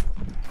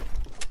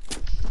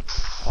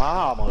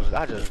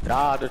 I just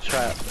dodged the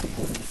trap.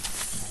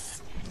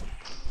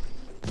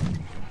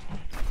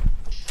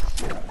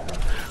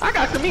 I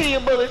got some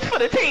medium bullets for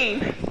the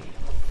team.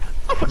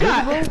 I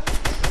forgot.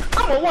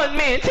 I'm a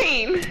one-man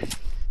team.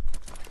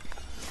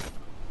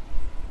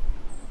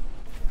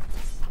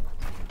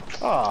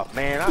 Oh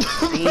man, I've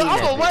seen I'm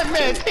that a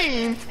one-man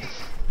team.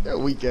 That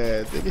weak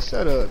ass, nigga.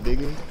 Shut up,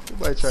 nigga.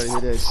 Nobody try to hear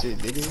that shit,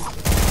 nigga.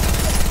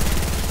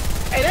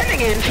 Hey, that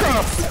nigga in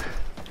Trump.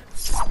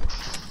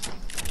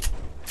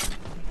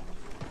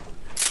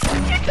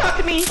 You talk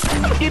to me,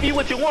 I'm gonna give you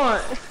what you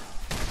want.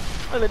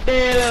 On the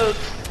dead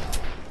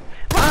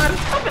Ron,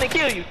 I'm gonna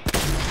kill you.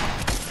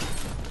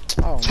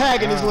 Oh my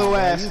Tagging his God, little bro.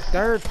 ass. You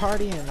third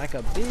partying like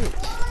a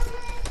bitch.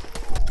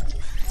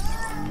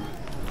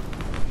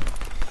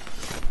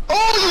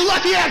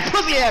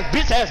 pussy ass,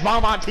 bitch ass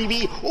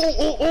VonVonTV.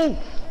 Ooh, ooh, ooh.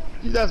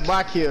 That's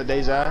my kill,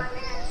 Deja.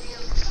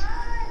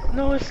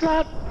 No, it's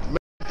not.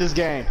 This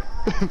game.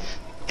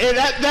 And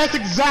that's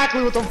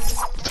exactly what the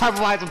type of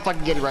vibes I'm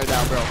fucking getting right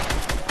now, bro.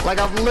 Like,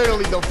 I'm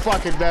literally the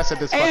fucking best at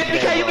this fucking game, you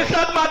can't bro. even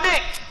suck my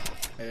dick.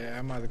 Yeah,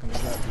 I'm about to come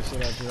slap the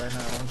shit out you right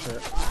now. I'm sure.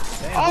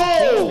 Damn,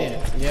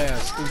 Oh! Yeah,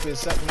 stupid,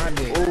 suck my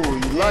dick. Ooh, you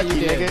lucky,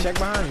 you did. nigga. Check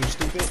behind you,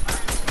 stupid.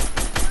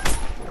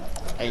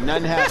 Ain't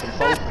nothing happened,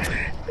 folks.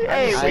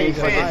 Hey, I ain't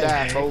he fucking said,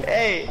 die, folks.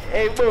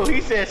 hey, boo, he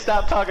said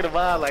stop talking to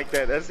Von like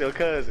that. That's your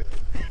cousin.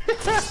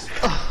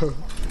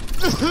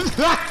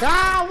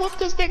 Whoop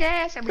this nigga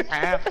ass every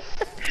time.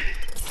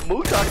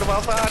 Moo talking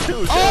about Von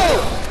too.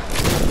 Oh!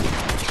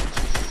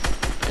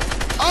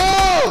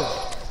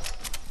 Oh!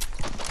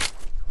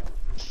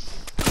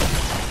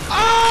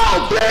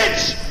 Oh,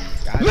 bitch!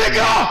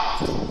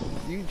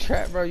 Nigga! You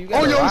trap, bro. You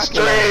got On a your rocket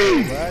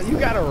stream! launcher, bro. You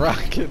got a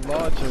rocket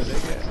launcher,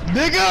 nigga.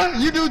 Nigga,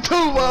 you do too,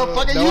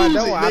 motherfucker. No, I Use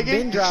don't. it, I've nigga.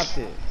 been dropped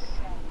it.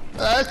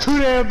 That's too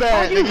damn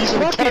bad. You Nigga, you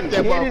should have kept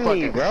that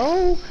motherfucker,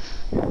 bro.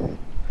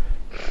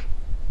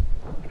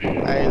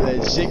 I ain't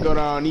let shit go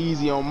down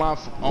easy on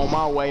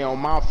my way on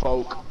my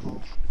folk.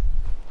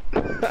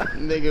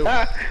 Nigga.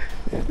 My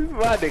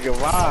nigga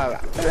Von.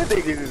 That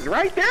nigga is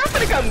right there. I'm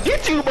gonna come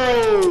get you,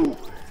 bro.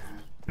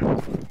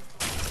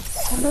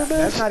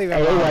 That's not even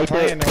Hey, my right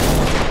plan. there.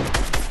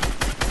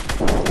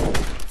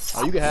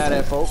 Oh, you can have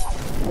that, folk.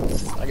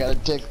 I gotta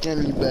text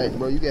Kennedy back,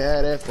 bro. You can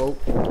have that, folk.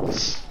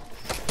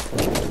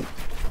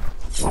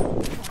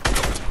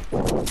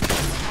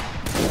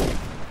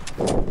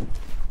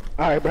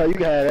 Alright, bro, you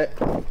got it.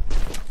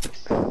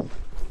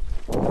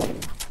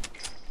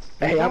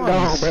 Hey, I'm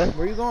gone, bro.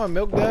 Where you going,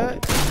 Milk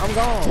Dud? I'm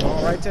gone.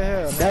 Going right to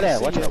hell.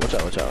 Dad, watch out.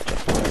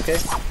 Okay?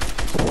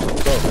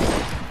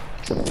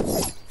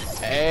 Go.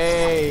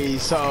 Hey,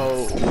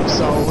 so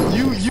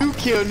you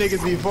kill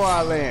niggas before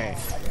I land.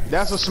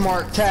 That's a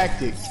smart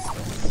tactic.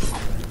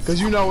 Cause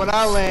you know when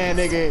I land,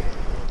 nigga,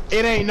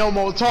 it ain't no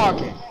more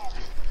talking.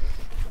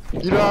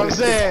 You know what I'm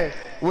saying?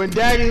 When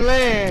Daddy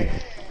land,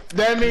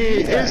 that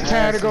means it's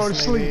time to go to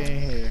sleep.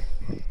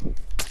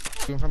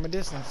 Shooting from a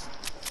distance.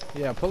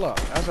 Yeah, pull up.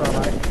 That's what I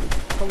like.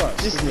 Pull up.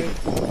 This nigga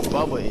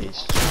Bubba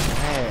is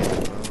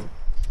trash,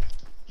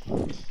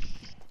 bro.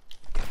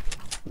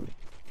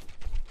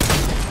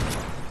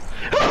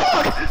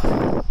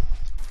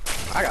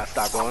 I gotta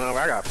stop going over.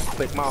 I gotta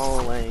click my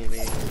own lane,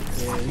 man.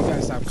 Yeah, you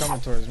gotta stop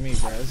coming towards me,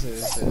 bro. It's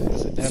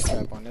a death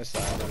trap on this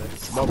side of it.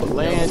 Bubba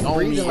land on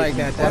me. Breathing like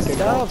that, that's fucking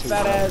dumb. want to,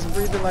 Fat bro. ass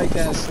breathing like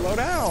that. Slow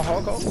down,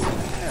 Hulk. Down.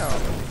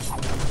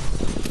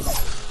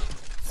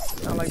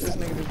 Sound like this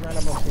nigga just ran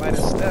up a flight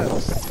of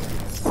steps.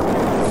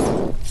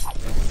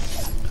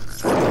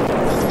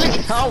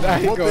 Nigga, I'll Now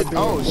he whoop gonna it. do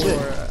Oh it shit.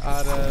 for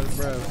out of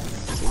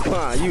bro. Come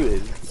on, you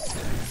is.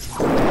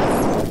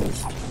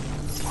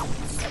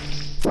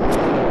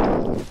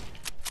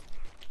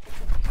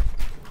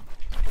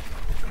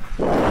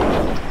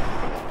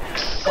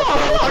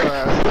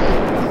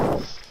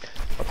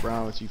 Fuck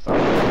around with you,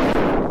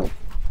 fuck.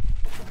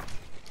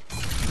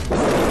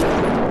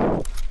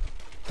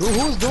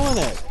 Who's doing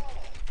that?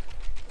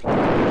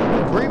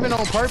 Breathing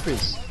on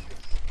purpose.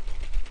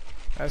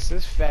 That's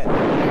this fat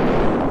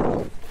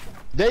nigga.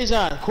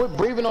 Dejan, quit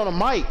breathing on the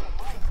mic.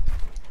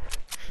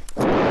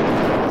 I'm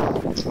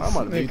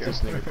about to beat this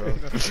nigga, bro.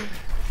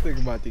 Think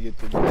about to get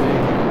the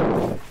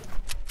big.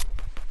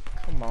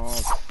 Come on,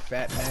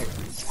 fat neck.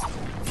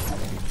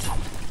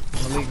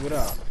 Malik, what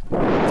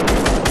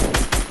up?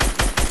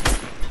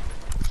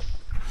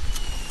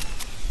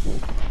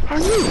 Are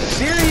you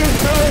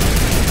serious,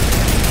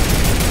 bro?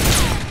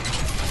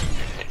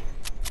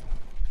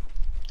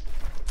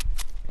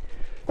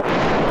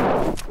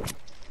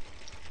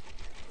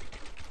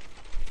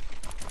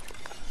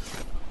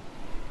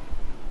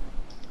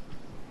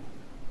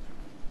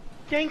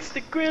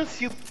 Gangsta Grills,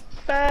 you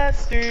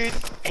bastard.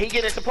 He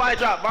getting a supply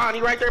drop, Von.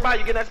 He right there by you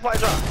getting that supply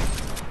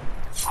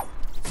drop.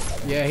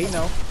 Yeah, he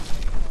know.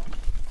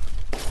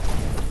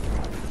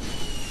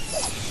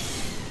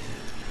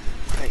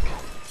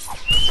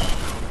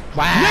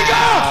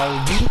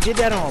 Wow, nigga! You did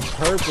that on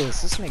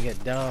purpose. This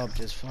nigga Dub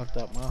just fucked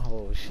up my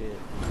whole shit.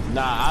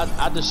 Nah,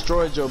 I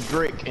destroyed your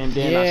brick and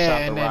then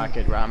I shot the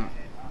rocket.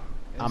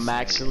 I'm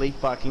actually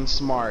fucking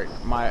smart.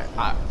 My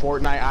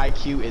Fortnite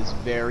IQ is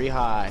very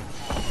high.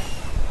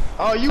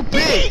 Oh, you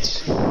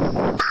bitch!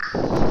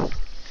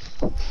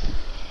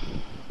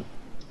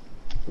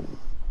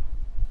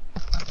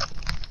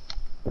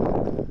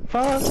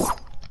 Von,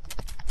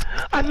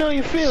 I know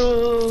you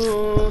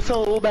feel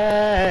so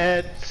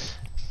bad.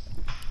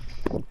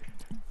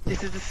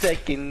 This is the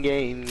second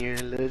game you're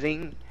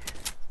losing,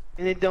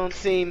 and it don't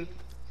seem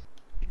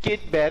to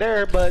get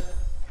better, but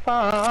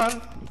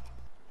Von,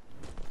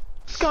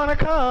 it's gonna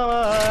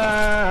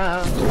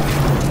come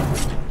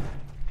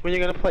when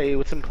you're gonna play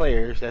with some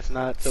players that's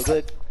not so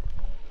good.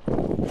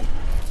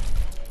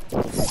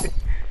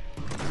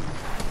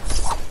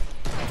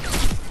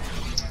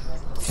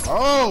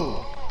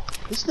 Oh!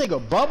 This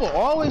nigga Bubble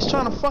always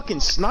trying to fucking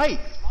snipe.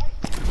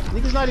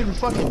 Nigga's not even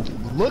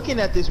fucking looking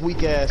at this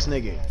weak ass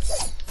nigga.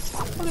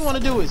 All you want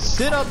to do is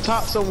sit up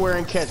top somewhere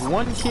and catch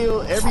 1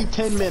 kill every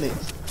 10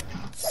 minutes.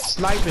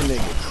 Sniping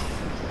niggas.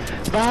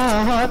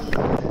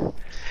 Von,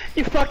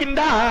 you fucking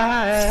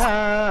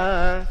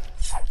die.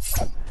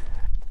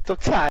 So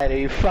tired of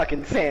you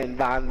fucking saying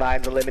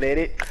VonVon's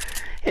eliminated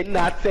and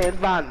not saying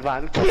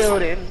VonVon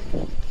killed him.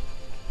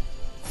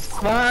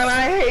 Von,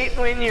 I hate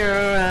when you're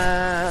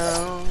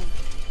around.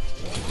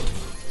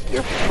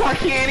 You're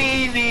fucking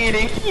easy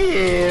to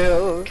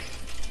kill.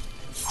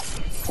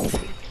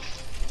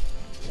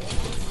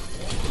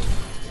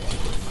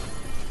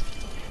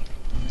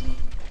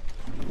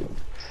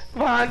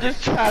 Von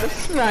just tried to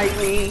snipe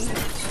me.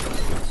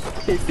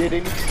 It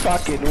didn't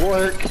fucking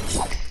work.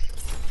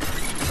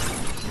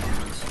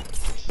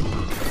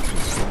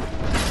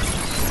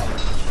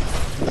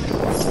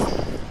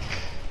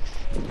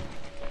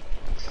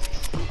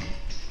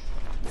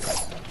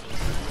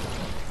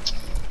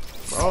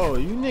 Bro,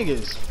 you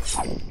niggas.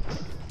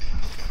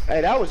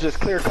 Hey, that was just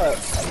clear cut.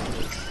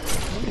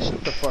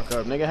 Shut the fuck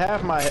up, nigga.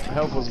 Half my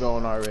health was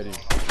going already.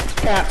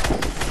 Cap.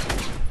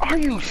 Are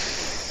you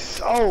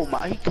oh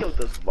my, he killed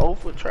us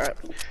both with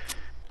traps.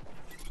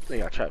 They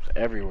got traps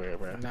everywhere,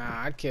 bro.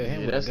 Nah, I'd kill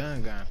him with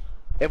a gun.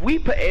 If we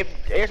put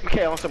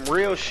HBK on some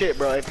real shit,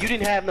 bro, if you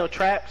didn't have no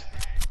traps,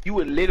 you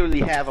would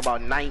literally have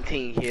about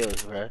 19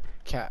 kills, bro.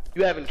 Cap.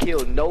 You haven't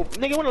killed no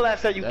nigga. When the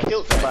last time you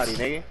killed somebody,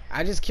 nigga?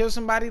 I just killed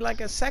somebody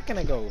like a second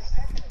ago.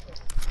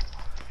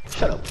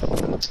 Shut up.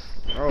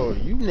 Bro,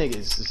 you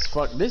niggas is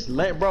fuck this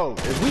bro.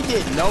 If we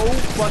did no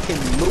fucking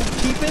loot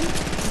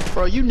keeping,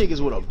 bro, you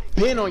niggas would have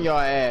been on your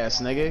ass,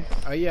 nigga.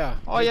 Oh yeah.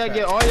 All y'all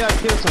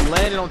kills some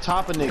landing on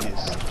top of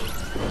niggas.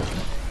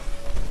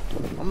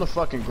 I'm the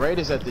fucking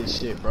greatest at this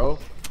shit, bro.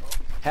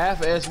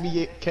 Half of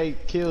SBK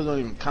kills don't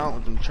even count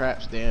with them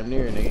traps, damn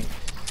near, nigga.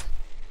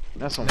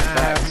 That's on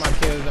facts. Half my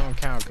kills don't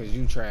count because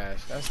you trash.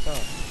 That's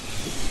tough.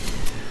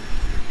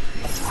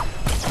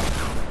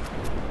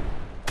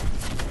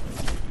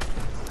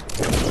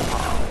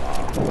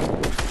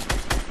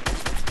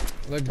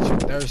 Look at you,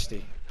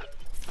 thirsty.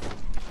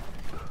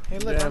 Hey,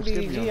 look, I'm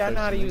DDG. I know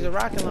how to use a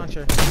rocket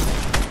launcher.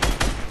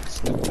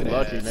 Stupid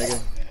Lucky, ass. nigga.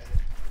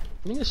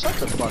 Nigga, shut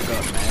the fuck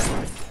up,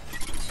 man.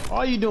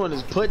 All you doing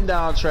is putting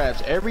down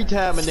traps. Every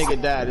time a nigga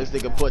die, this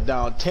nigga put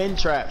down 10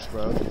 traps,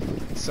 bro.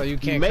 So you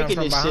can't come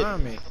from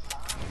behind me.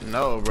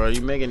 No, bro, you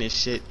making this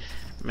shit.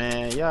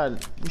 Man, y'all,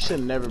 you should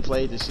have never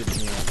played this shit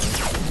again,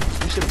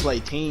 bro. You should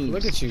play teams.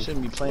 Look at you. You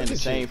shouldn't be playing the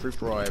same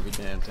free-for-all every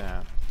damn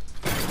time.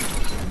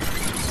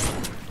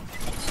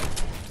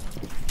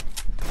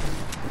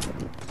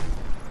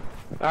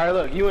 Alright,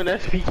 look, you and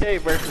SPK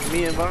versus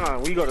me and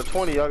Von. We go to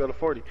 20, y'all go to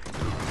 40.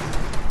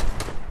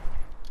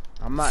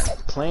 I'm not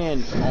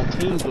playing on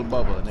teams with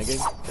Bubba,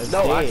 nigga. That's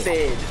No, dead. I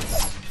said,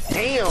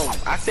 damn.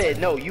 I said,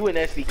 no, you and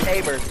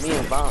SPK versus me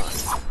and Von.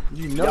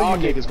 You know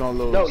you niggas gonna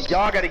lose. No,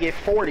 y'all gotta get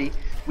 40.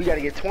 We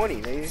gotta get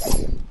 20,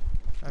 nigga.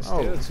 That's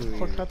Oh, still too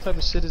fuck, easy. what type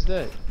of shit is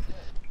that?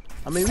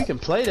 I mean, we can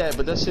play that,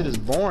 but that shit is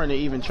boring to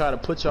even try to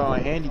put y'all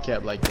in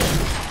handicap like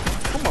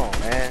that. Come on,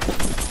 man.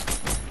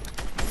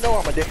 You know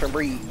I'm a different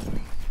breed.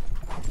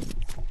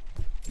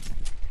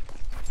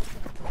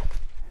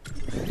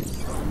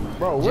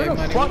 Bro, where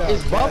the fuck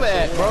is Bubba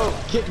at, bro?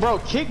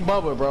 Kick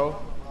Bubba, bro.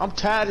 I'm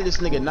tired of this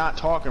nigga not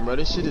talking, bro.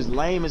 This shit is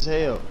lame as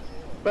hell.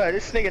 But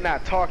this nigga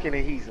not talking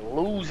and he's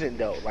losing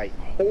though, like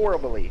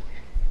horribly.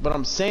 But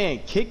I'm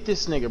saying, kick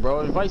this nigga,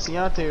 bro. Invite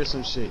Ciante or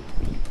some shit.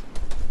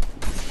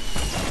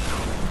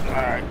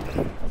 Alright.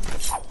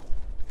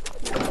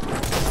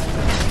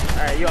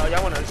 Alright,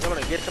 y'all wanna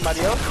get somebody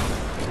else?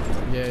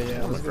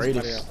 Yeah, I'm the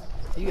greatest.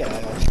 You got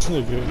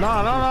it.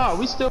 No.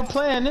 We still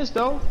playing this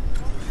though.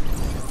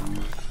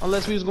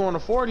 Unless we was going to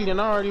 40, then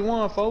I already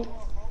won, folk.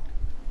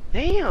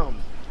 Damn.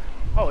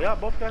 Oh, y'all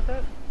both got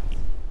that?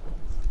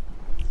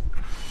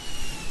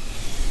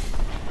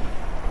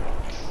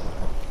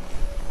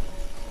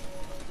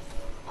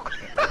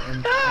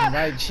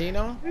 Invite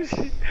Chino?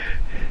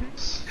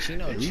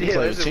 Chino. Yeah,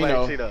 let's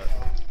Chino.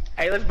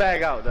 Hey, let's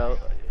bag out though.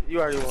 You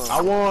already won.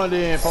 I won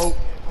then, folk.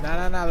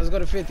 Nah, let's go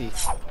to 50.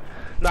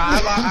 Nah,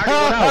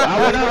 I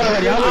went out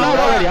already.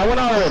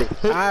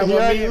 Alright, You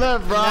already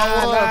left, bro.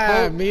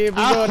 Nah, me and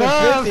we go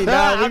to 50.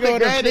 Nah, we go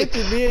to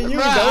 50. Me and you.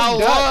 Bro,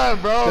 Don't I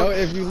won, bro. Don't,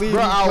 if you leave,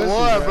 Bro, you I pussy,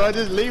 won, bro.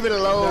 Just leave it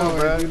alone,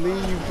 No, bro. if you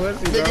leave, you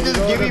pussy, bro. Nigga,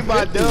 just give me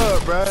my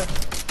dub, bro.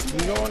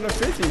 We going to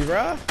 50,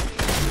 bro.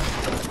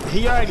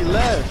 He already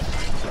left.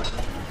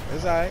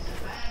 It's alright.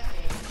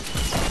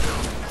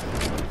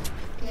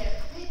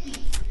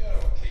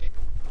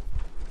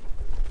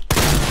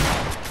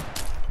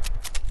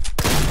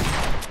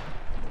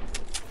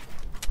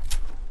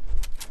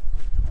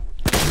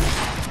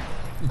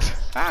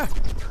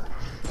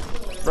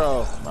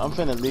 Bro, I'm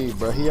finna leave,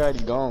 bro. He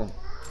already gone.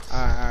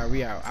 Alright,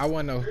 we out. I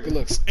want no good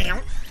looks.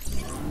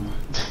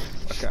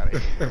 Fuck out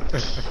of here.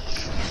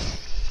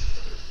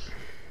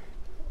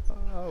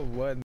 Oh,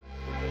 what?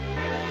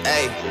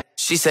 Hey,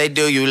 she say,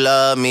 do you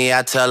love me?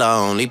 I tell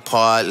her only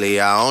partly.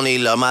 I only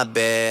love my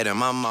bed and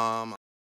my mom.